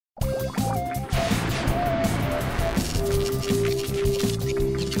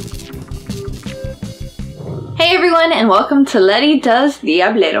everyone, and welcome to Lety Does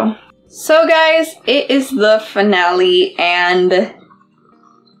Diablero. So guys, it is the finale, and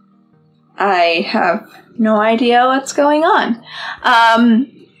I have no idea what's going on.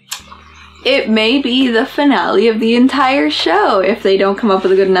 It may be the finale of the entire show if they don't come up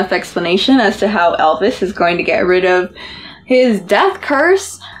with a good enough explanation as to how Elvis is going to get rid of his death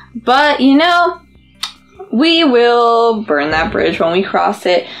curse, but you know, we will burn that bridge when we cross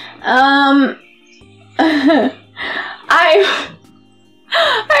it. I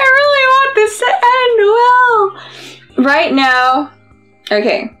really want this to end well. Right now,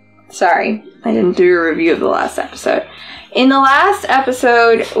 okay, sorry, I didn't do a review of the last episode. In the last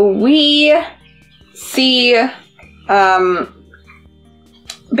episode, we see,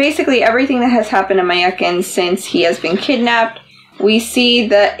 basically everything that has happened to Mayakin since he has been kidnapped. We see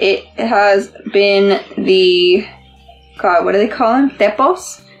that it has been the, God, what do they call him?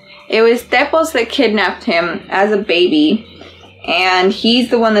 Tepos? It was Tepos that kidnapped him as a baby, and he's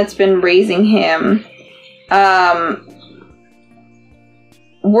the one that's been raising him,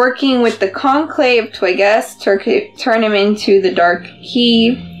 working with the Conclave to, I guess, turn him into the Dark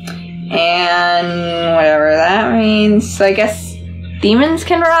Key, and whatever that means. So I guess demons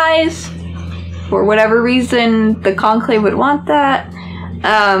can rise, for whatever reason the Conclave would want that.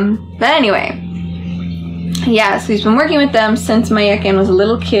 But anyway, yeah, so he's been working with them since Mayakin was a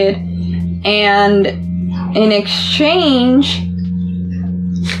little kid, and in exchange,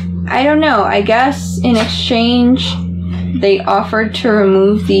 I don't know, I guess in exchange they offered to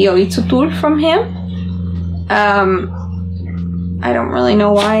remove the Oitzutul from him. I don't really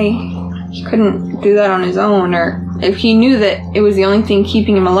know why he couldn't do that on his own, or if he knew that it was the only thing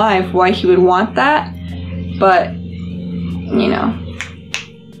keeping him alive, why he would want that, but, you know,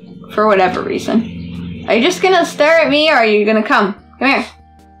 for whatever reason. Are you just gonna stare at me, or are you gonna come? Come here.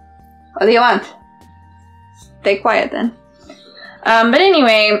 What do you want? Stay quiet then. But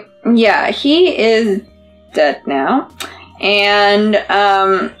anyway, yeah, he is dead now. And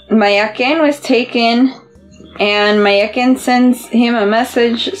Mayakin was taken, and Mayakin sends him a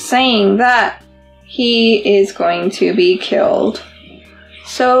message saying that he is going to be killed.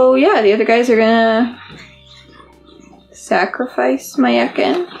 So yeah, the other guys are gonna sacrifice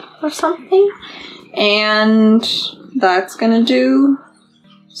Mayakin or something. And that's gonna do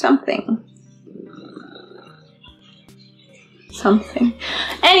something.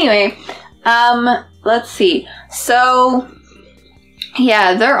 Anyway, let's see. So,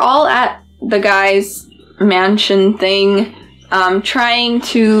 yeah, they're all at the guy's mansion thing, trying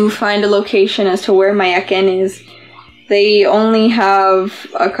to find a location as to where Mayakin is. They only have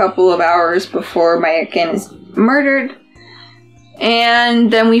a couple of hours before Mayakin is murdered. And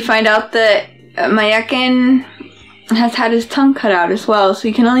then we find out that Mayakin has had his tongue cut out as well, so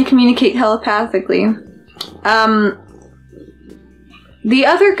he can only communicate telepathically. The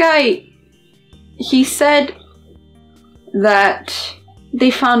other guy, he said that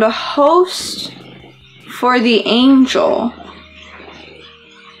they found a host for the angel.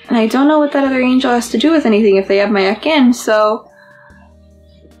 And I don't know what that other angel has to do with anything if they have Mayakin, so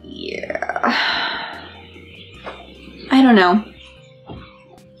yeah. I don't know.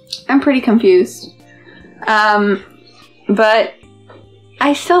 I'm pretty confused. But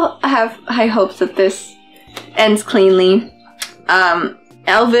I still have high hopes that this ends cleanly.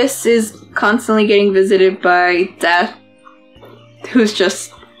 Elvis is constantly getting visited by Death, who's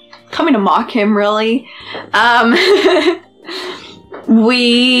just coming to mock him, really.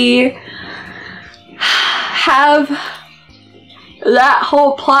 We have that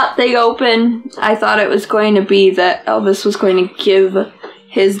whole plot thing open. I thought it was going to be that Elvis was going to give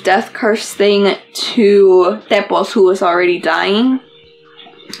his death curse thing to Tepos, who was already dying,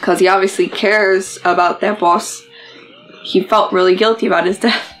 because he obviously cares about Tepos. He felt really guilty about his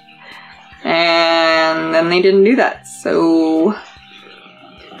death, and then they didn't do that, so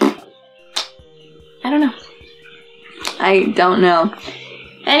I don't know.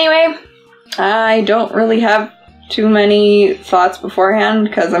 Anyway, I don't really have too many thoughts beforehand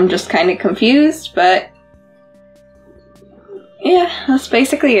because I'm just kind of confused, but yeah, that's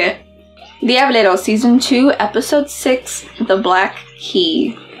basically it. Diablero Season 2, Episode 6, The Black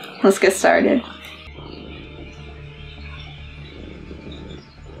Key. Let's get started.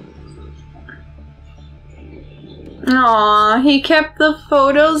 Aww, he kept the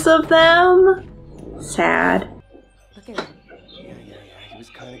photos of them? Sad. Look at him. Yeah. He was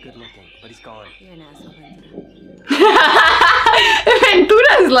kind of good looking, but he's gone. You're an asshole, Ventura.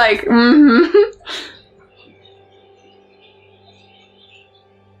 Ventura's like,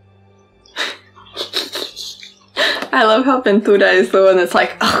 I love how Ventura is the one that's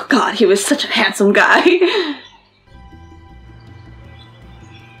like, oh god, he was such a handsome guy.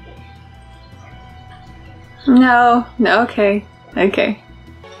 No, no, okay. Okay.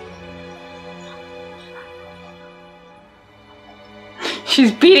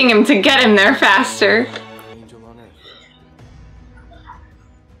 She's beating him to get him there faster. Angel on earth.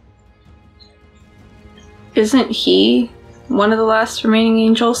 Isn't he one of the last remaining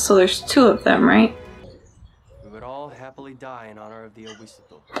angels? So there's two of them, right? We would all happily die in honor of the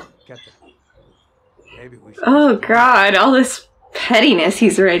Obisito. Get that? Maybe we should. Oh god, all this pettiness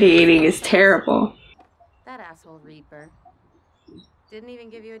he's radiating is terrible. That asshole Reaper. Didn't even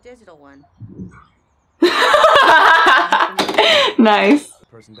give you a digital one. Nice. The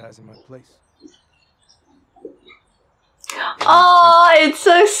person dies in my place. Oh, it's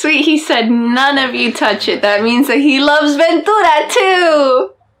so sweet. He said none of you touch it. That means that he loves Ventura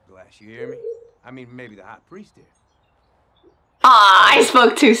too. Glass, you hear me? I mean, maybe the hot priest here. Ah, I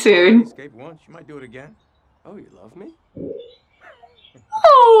spoke too soon. Escape once, you might do it again. Oh, you love me?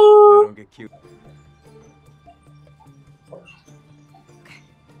 Oh. Don't get cute.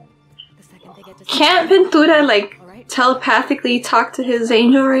 The second they get to Can't Ventura like telepathically talk to his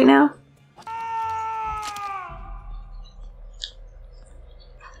angel right now?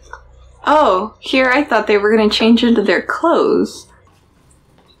 Oh, here I thought they were gonna change into their clothes.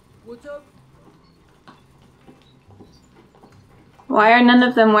 What's up? Why are none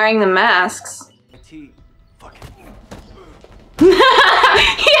of them wearing the masks? Fuck it.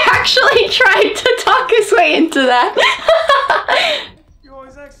 He actually tried to talk his way into that. You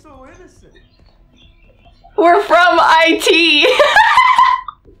always act so innocent. We're from IT.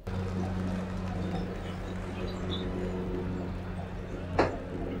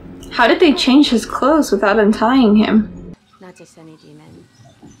 How did they change his clothes without untying him? Not just any demon.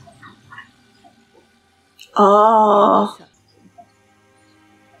 Oh.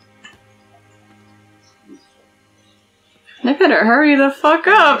 They better hurry the fuck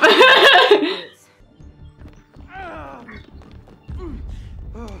up.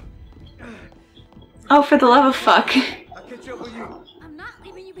 Oh, for the love of fuck. I'll catch up with you. I'm not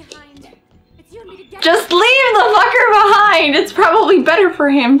leaving you behind. It's you and me together. Just leave the fucker behind! It's probably better for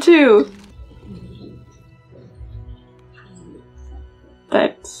him, too.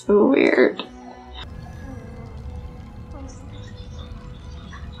 That's so weird.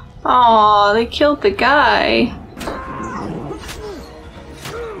 Aw, they killed the guy.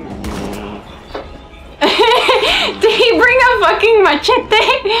 Did he bring a fucking machete?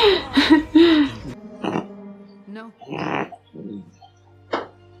 No.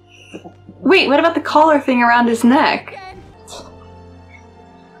 Wait, what about the collar thing around his neck?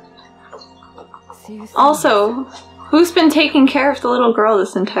 See you soon. Also, who's been taking care of the little girl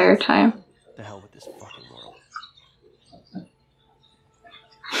this entire time? The hell with this fucking world.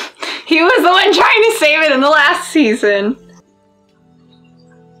 He was the one trying to save it in the last season.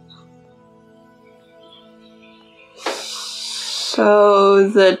 So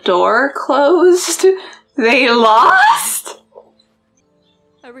the door closed? They lost?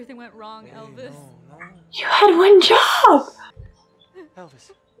 Everything went wrong, Elvis. No. You had one job!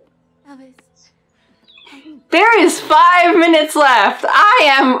 Elvis. Elvis. There is 5 minutes left. I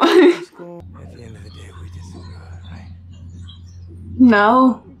am... At the end of the day, we did some good, right?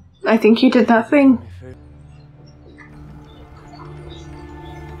 No, I think you did nothing.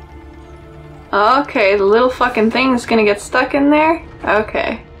 Okay, the little fucking thing is gonna get stuck in there?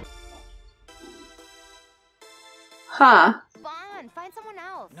 Okay. Huh. Fine, find someone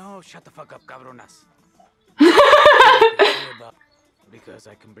else. No, shut the fuck up, cabronas. Because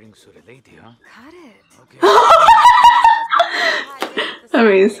I can bring Sura Lety, huh? Cut it. Okay.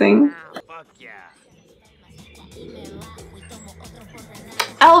 Amazing. Fuck yeah.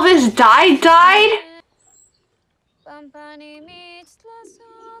 Elvis died?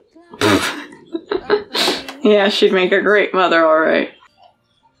 Yeah, she'd make a great mother, alright.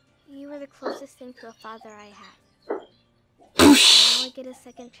 You were the closest thing to a father I had. Now I get a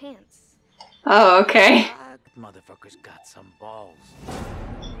second chance. Oh, okay. Fuck, motherfucker's got some balls.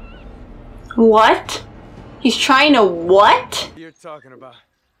 What? He's trying to what? You're talking about.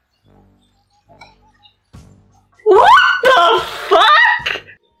 What the fuck?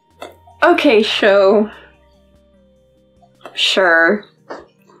 Okay, show. Sure.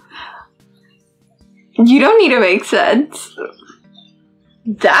 You don't need to make sense.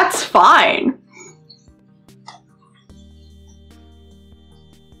 That's fine.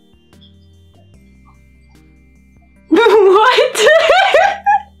 What?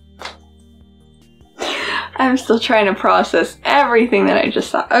 I'm still trying to process everything that I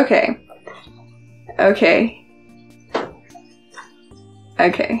just saw. Okay. Okay.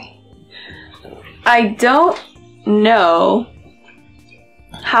 Okay. I don't know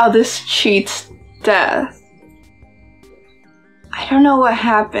how this cheats death. I don't know what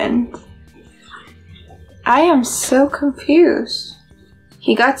happened. I am so confused.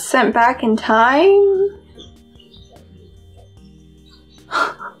 He got sent back in time?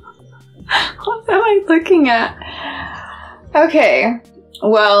 What am I looking at? Okay,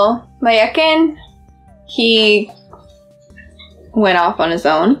 well, Mayekin, he went off on his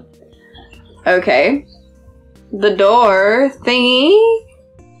own. Okay. The door thingy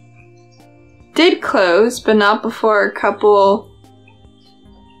did close, but not before a couple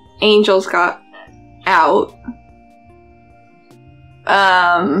angels got out.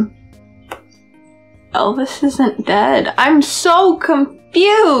 Elvis isn't dead. I'm so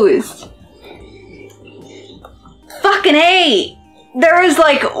confused. Fucking A! There was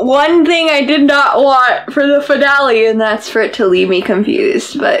like one thing I did not want for the finale, and that's for it to leave me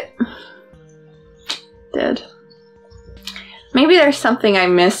confused, but did. Maybe there's something I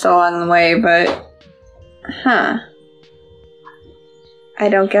missed along the way, but huh. I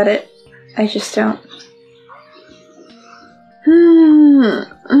don't get it. I just don't.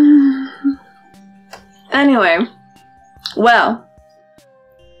 Anyway, well,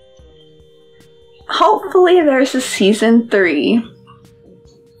 hopefully there's a season 3.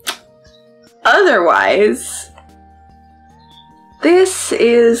 Otherwise, this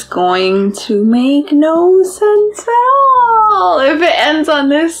is going to make no sense at all if it ends on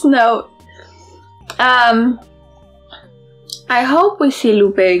this note. I hope we see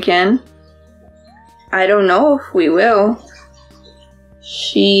Lupe again. I don't know if we will.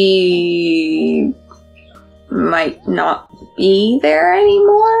 She might not be there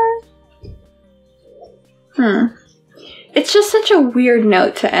anymore. It's just such a weird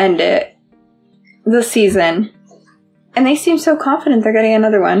note to end it. The season. And they seem so confident they're getting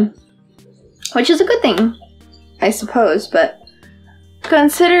another one. Which is a good thing, I suppose, but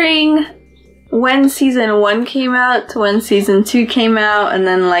considering when season 1 came out to when season 2 came out, and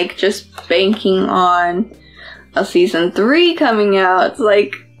then like just banking on a season 3 coming out, it's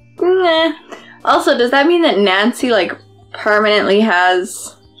like, meh. Also, does that mean that Nancy like permanently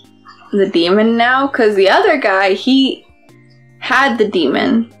has the demon now? Because the other guy, he had the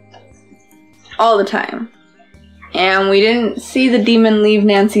demon all the time. And we didn't see the demon leave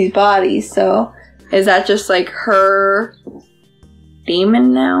Nancy's body, so is that just like her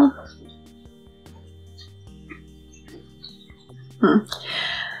demon now?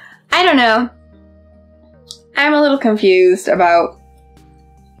 I don't know. I'm a little confused about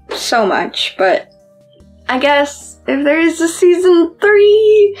so much, but I guess if there is a season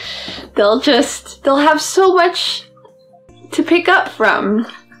 3, they'll have so much to pick up from.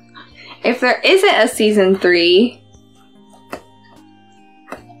 If there isn't a season 3,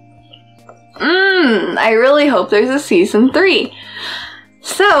 I really hope there's a season 3.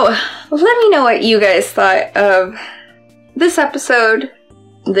 So, let me know what you guys thought of this episode,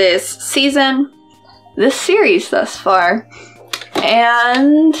 this season, this series thus far,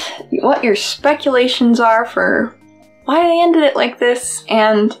 and what your speculations are for why they ended it like this,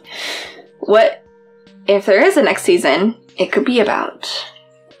 and what, if there is a next season, it could be about.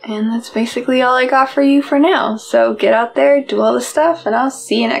 And that's basically all I got for you for now. So get out there, do all the stuff, and I'll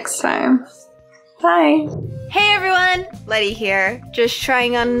see you next time. Bye! Hey everyone! Lety here. Just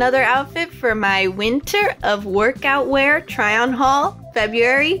trying on another outfit for my Winter of Workout Wear try-on haul,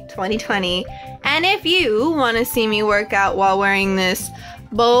 February 2020. And if you want to see me work out while wearing this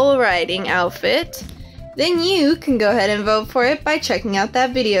bull riding outfit, then you can go ahead and vote for it by checking out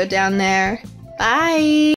that video down there. Bye!